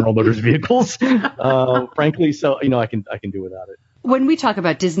endorsement of General Motors vehicles, frankly. So, I can do without it. When we talk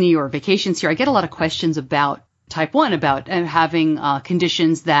about Disney or vacations here, I get a lot of questions about type 1, about having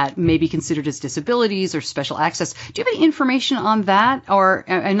conditions that may be considered as disabilities or special access. Do you have any information on that?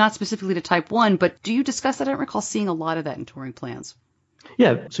 And not specifically to type 1, but do you discuss that? I don't recall seeing a lot of that in touring plans.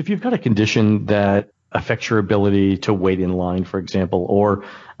 Yeah. So if you've got a condition that affects your ability to wait in line, for example, or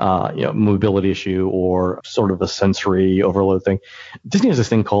mobility issue, or sort of a sensory overload thing, Disney has this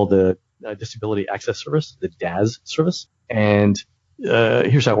thing called the Disability Access Service, the DAS service. And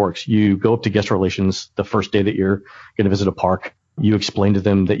here's how it works. You go up to guest relations the first day that you're going to visit a park. You explain to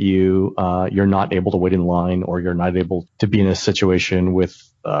them that you're not able to wait in line, or you're not able to be in a situation with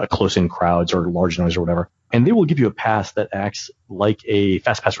close-in crowds or large noise or whatever. And they will give you a pass that acts like a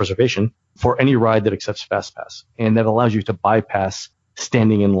fast pass reservation for any ride that accepts fast pass, and that allows you to bypass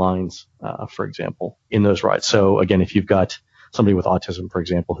standing in lines, for example, in those rides. So again, if you've got somebody with autism, for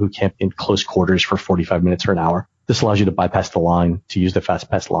example, who can't be in close quarters for 45 minutes or an hour, this allows you to bypass the line, to use the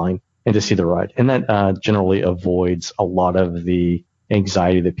fast pass line, and to see the ride. And that generally avoids a lot of the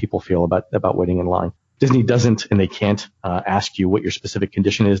anxiety that people feel about waiting in line. Disney doesn't, and they can't ask you what your specific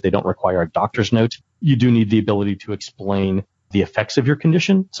condition is. They don't require a doctor's note. You do need the ability to explain the effects of your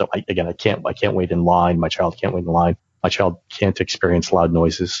condition. So I can't wait in line. My child can't wait in line. My child can't experience loud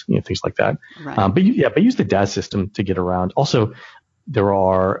noises, things like that. Right. But use the DAS system to get around. Also, there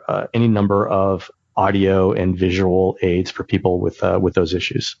are any number of audio and visual aids for people with those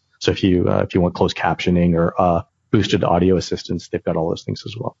issues. So if you want closed captioning or boosted audio assistance, they've got all those things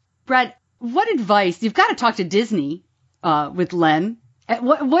as well. Brad, what advice? You've got to talk to Disney with Len.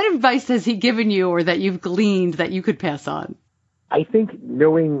 What advice has he given you, or that you've gleaned that you could pass on? I think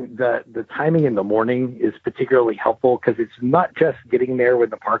knowing the timing in the morning is particularly helpful, because it's not just getting there when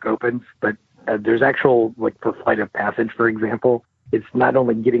the park opens, but there's actual, like for Flight of Passage, for example, it's not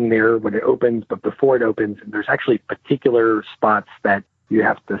only getting there when it opens, but before it opens. And there's actually particular spots that you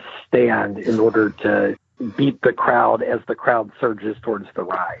have to stand in order to beat the crowd as the crowd surges towards the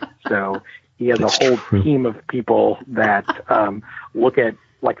ride. So he has a whole team of people that look at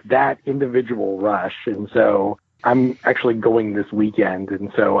like that individual rush. And so I'm actually going this weekend,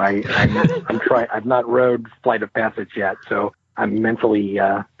 and so I'm trying. I've not rode Flight of Passage yet, so I'm mentally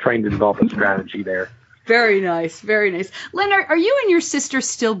trying to develop a strategy there. Very nice, very nice. Len, are you and your sister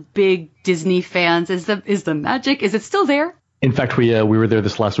still big Disney fans? Is the magic? Is it still there? In fact, we were there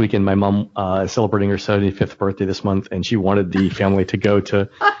this last weekend. My mom is celebrating her 75th birthday this month, and she wanted the family to go to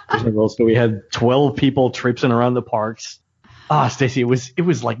Disney World. So we had 12 people traipsing around the parks. Stacey, it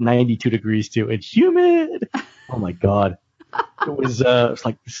was like 92 degrees too, and humid. Oh my God. It was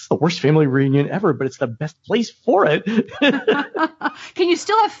like, this is the worst family reunion ever, but it's the best place for it. Can you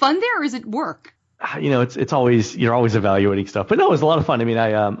still have fun there, or is it work? It's always, you're always evaluating stuff, but no, it was a lot of fun. I mean,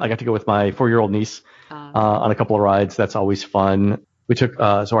 I got to go with my 4-year-old niece on a couple of rides. That's always fun. We took,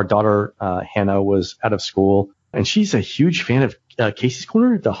 so our daughter, Hannah, was out of school, and she's a huge fan of Casey's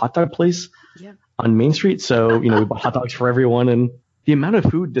Corner, the hot dog place on Main Street. So, we bought hot dogs for everyone, and the amount of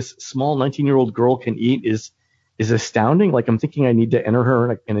food this small 19-year-old girl can eat is astounding. Like, I'm thinking I need to enter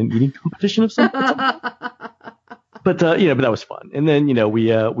her in an eating competition of some sort. But that was fun. And then,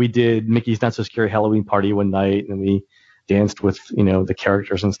 we did Mickey's Not So Scary Halloween Party one night, and we danced with, the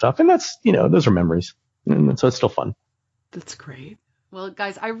characters and stuff. And that's, those are memories. And so it's still fun. That's great. Well,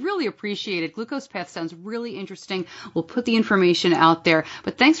 guys, I really appreciate it. GlucosePath sounds really interesting. We'll put the information out there.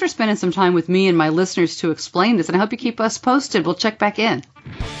 But thanks for spending some time with me and my listeners to explain this. And I hope you keep us posted. We'll check back in.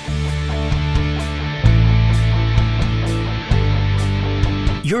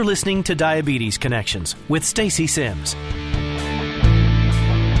 You're listening to Diabetes Connections with Stacey Sims.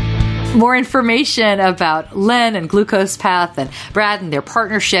 More information about Len and GlucosePath and Brad and their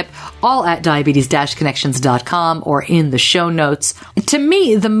partnership, all at diabetes-connections.com or in the show notes. To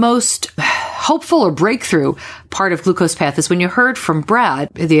me, the most hopeful or breakthrough part of GlucosePath is when you heard from Brad,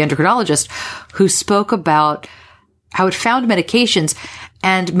 the endocrinologist, who spoke about how it found medications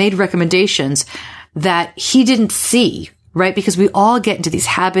and made recommendations that he didn't see, right? Because we all get into these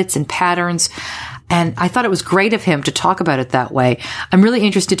habits and patterns. And I thought it was great of him to talk about it that way. I'm really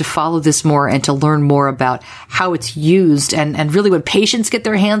interested to follow this more and to learn more about how it's used and really when patients get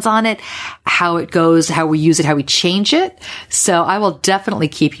their hands on it, how it goes, how we use it, how we change it. So I will definitely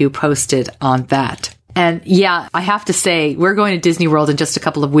keep you posted on that. And yeah, I have to say, we're going to Disney World in just a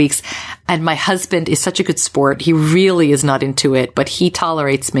couple of weeks, and my husband is such a good sport. He really is not into it, but he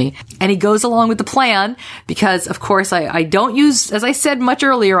tolerates me. And he goes along with the plan because, of course, I don't use, as I said much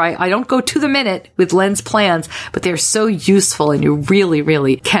earlier, I don't go to the minute with Len's plans, but they're so useful, and you really,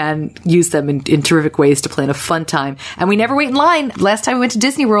 really can use them in terrific ways to plan a fun time. And we never wait in line. Last time we went to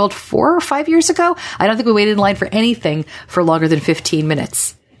Disney World 4 or 5 years ago, I don't think we waited in line for anything for longer than 15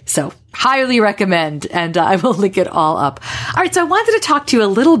 minutes. So highly recommend, and I will link it all up. All right, so I wanted to talk to you a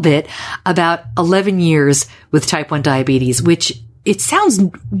little bit about 11 years with type 1 diabetes, which it sounds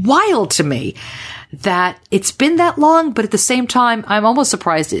wild to me that it's been that long, but at the same time, I'm almost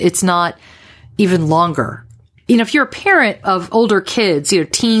surprised it's not even longer. If you're a parent of older kids,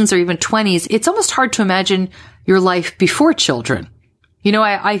 teens or even 20s, it's almost hard to imagine your life before children.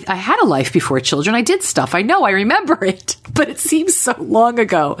 I had a life before children. I did stuff. I know. I remember it, but it seems so long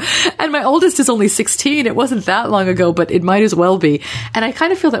ago. And my oldest is only 16. It wasn't that long ago, but it might as well be. And I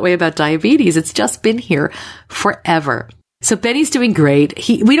kind of feel that way about diabetes. It's just been here forever. So Benny's doing great.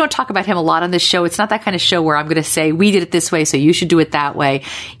 We don't talk about him a lot on this show. It's not that kind of show where I'm going to say, we did it this way, so you should do it that way.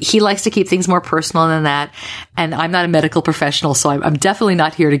 He likes to keep things more personal than that. And I'm not a medical professional, so I'm definitely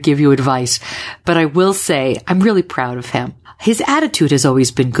not here to give you advice. But I will say, I'm really proud of him. His attitude has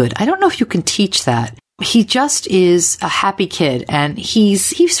always been good. I don't know if you can teach that. He just is a happy kid, and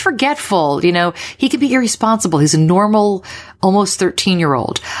he's forgetful. He can be irresponsible. He's a normal, almost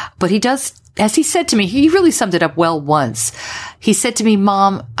 13-year-old, but he does, as he said to me, he really summed it up well once. He said to me,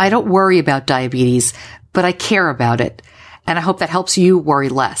 "Mom, I don't worry about diabetes, but I care about it. And I hope that helps you worry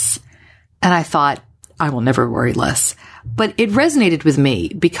less." And I thought, I will never worry less. But it resonated with me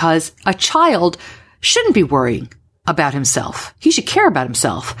because a child shouldn't be worrying about himself. He should care about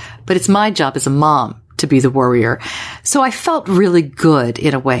himself, but it's my job as a mom to be the worrier. So I felt really good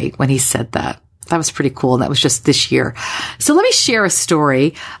in a way when he said that. That was pretty cool. And that was just this year. So let me share a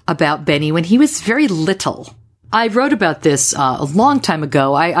story about Benny when he was very little. I wrote about this a long time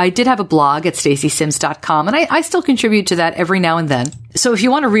ago. I did have a blog at staceysims.com, and I still contribute to that every now and then. So if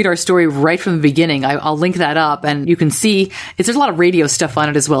you want to read our story right from the beginning, I'll link that up, and you can see there's a lot of radio stuff on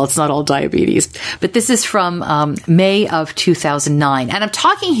it as well. It's not all diabetes. But this is from May of 2009. And I'm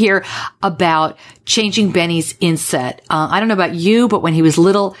talking here about changing Benny's inset. I don't know about you, but when he was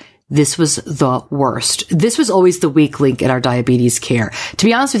little, this was the worst. This was always the weak link in our diabetes care. To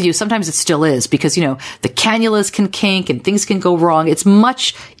be honest with you, sometimes it still is because, the cannulas can kink and things can go wrong. It's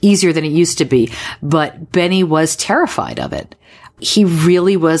much easier than it used to be. But Benny was terrified of it. He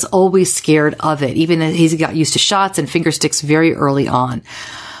really was always scared of it. Even he got used to shots and finger sticks very early on.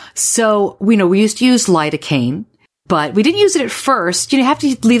 So, we used to use lidocaine, but we didn't use it at first. You have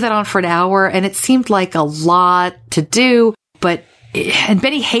to leave that on for an hour, and it seemed like a lot to do, and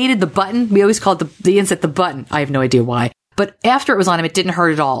Benny hated the button. We always called the inset the button. I have no idea why. But after it was on him, it didn't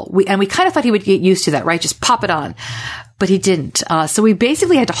hurt at all. We kind of thought he would get used to that, right? Just pop it on. But he didn't. So we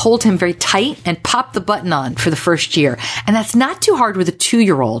basically had to hold him very tight and pop the button on for the first year. And that's not too hard with a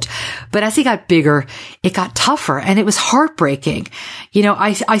 2-year-old. But as he got bigger, it got tougher, and it was heartbreaking.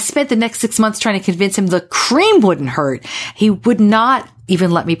 I spent the next 6 months trying to convince him the cream wouldn't hurt. He would not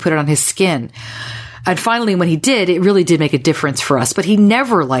even let me put it on his skin. And finally, when he did, it really did make a difference for us. But he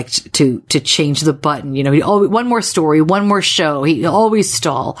never liked to change the button. He'd always, one more story, one more show. He'd always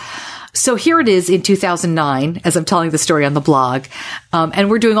stall. So here it is in 2009, as I'm telling the story on the blog, and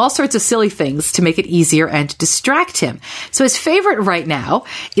we're doing all sorts of silly things to make it easier and to distract him. So his favorite right now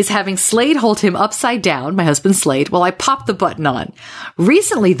is having Slade hold him upside down, my husband Slade, while I pop the button on.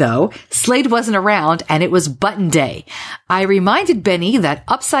 Recently, though, Slade wasn't around and it was button day. I reminded Benny that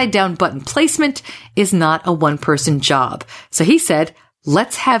upside down button placement is not a one-person job. So he said,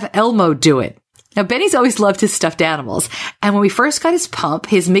 let's have Elmo do it. Now, Benny's always loved his stuffed animals, and when we first got his pump,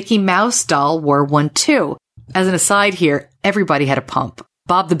 his Mickey Mouse doll wore one too. As an aside here, everybody had a pump.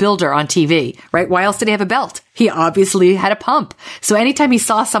 Bob the Builder on TV, right? Why else did he have a belt? He obviously had a pump. So anytime he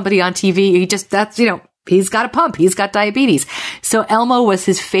saw somebody on TV, he's got a pump. He's got diabetes. So Elmo was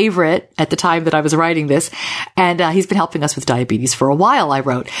his favorite at the time that I was writing this. And he's been helping us with diabetes for a while, I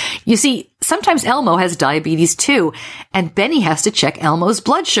wrote. You see, sometimes Elmo has diabetes too. And Benny has to check Elmo's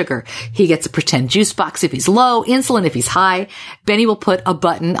blood sugar. He gets a pretend juice box if he's low, insulin if he's high. Benny will put a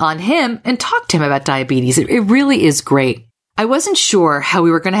button on him and talk to him about diabetes. It really is great. I wasn't sure how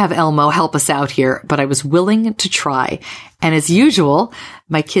we were going to have Elmo help us out here, but I was willing to try. And as usual,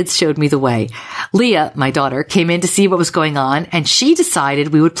 my kids showed me the way. Leah, my daughter, came in to see what was going on, and she decided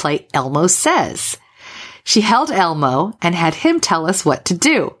we would play Elmo Says. She held Elmo and had him tell us what to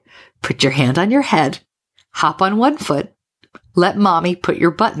do. Put your hand on your head, hop on one foot, let mommy put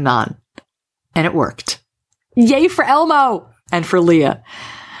your button on. And it worked. Yay for Elmo! And for Leah.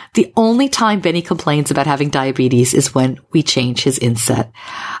 The only time Benny complains about having diabetes is when we change his inset.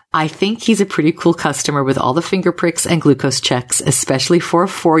 I think he's a pretty cool customer with all the finger pricks and glucose checks, especially for a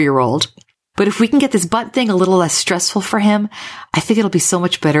 4-year-old. But if we can get this butt thing a little less stressful for him, I think it'll be so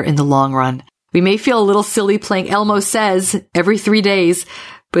much better in the long run. We may feel a little silly playing Elmo Says every 3 days,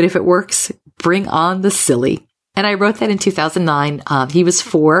 but if it works, bring on the silly. And I wrote that in 2009. He was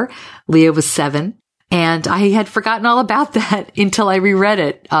 4, Leah was 7. And I had forgotten all about that until I reread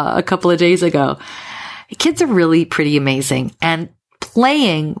it a couple of days ago. Kids are really pretty amazing. And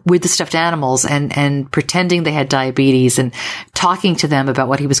playing with the stuffed animals and pretending they had diabetes and talking to them about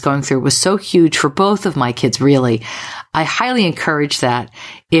what he was going through was so huge for both of my kids, really. I highly encourage that.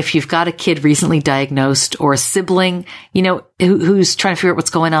 If you've got a kid recently diagnosed or a sibling, who's trying to figure out what's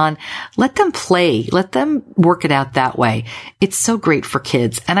going on, let them play. Let them work it out that way. It's so great for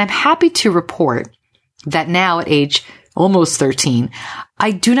kids. And I'm happy to report that now at age almost 13, I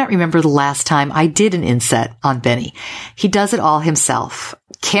do not remember the last time I did an inset on Benny. He does it all himself.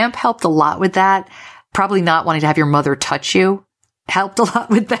 Camp helped a lot with that. Probably not wanting to have your mother touch you helped a lot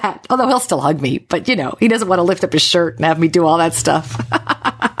with that. Although he'll still hug me, but he doesn't want to lift up his shirt and have me do all that stuff.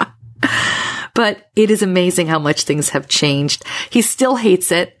 But it is amazing how much things have changed. He still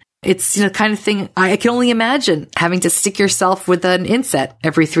hates it. It's, the kind of thing I can only imagine, having to stick yourself with an inset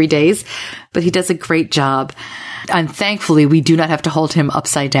every 3 days, but he does a great job. And thankfully, we do not have to hold him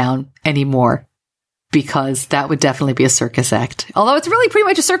upside down anymore, because that would definitely be a circus act. Although it's really pretty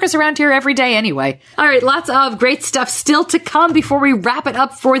much a circus around here every day anyway. All right, lots of great stuff still to come before we wrap it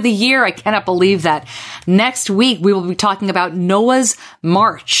up for the year. I cannot believe that. Next week, we will be talking about Noah's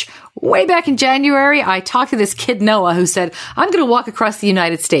March. Way back in January, I talked to this kid, Noah, who said, I'm going to walk across the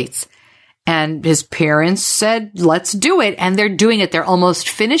United States. And his parents said, let's do it. And they're doing it. They're almost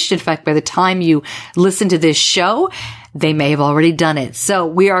finished. In fact, by the time you listen to this show, they may have already done it. So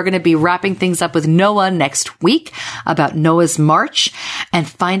we are going to be wrapping things up with Noah next week about Noah's March and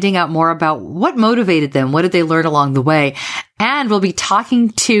finding out more about what motivated them. What did they learn along the way? And we'll be talking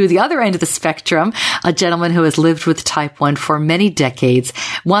to the other end of the spectrum, a gentleman who has lived with type 1 for many decades,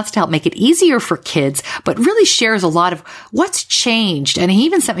 wants to help make it easier for kids, but really shares a lot of what's changed. And he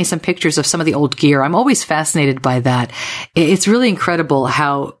even sent me some pictures of some of the old gear. I'm always fascinated by that. It's really incredible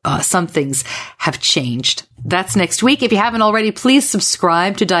how some things have changed. That's next week. If you haven't already, please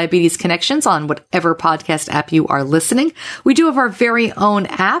subscribe to Diabetes Connections on whatever podcast app you are listening. We do have our very own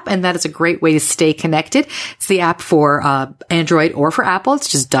app, and that is a great way to stay connected. It's the app for Android or for Apple. It's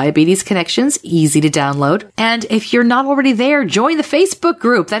just Diabetes Connections, easy to download. And if you're not already there, join the Facebook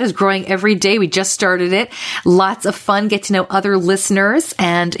group. That is growing every day. We just started it. Lots of fun. Get to know other listeners,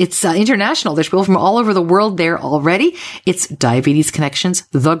 and it's international. There's people from all over the world there already. It's Diabetes Connections,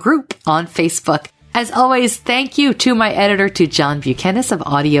 the group on Facebook. As always, thank you to my editor, to John Buchanan of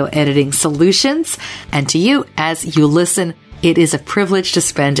Audio Editing Solutions, and to you as you listen. It is a privilege to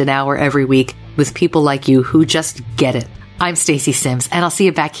spend an hour every week with people like you who just get it. I'm Stacey Sims, and I'll see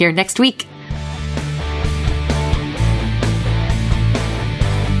you back here next week.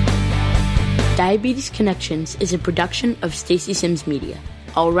 Diabetes Connections is a production of Stacey Sims Media.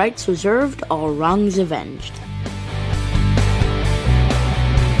 All rights reserved, all wrongs avenged.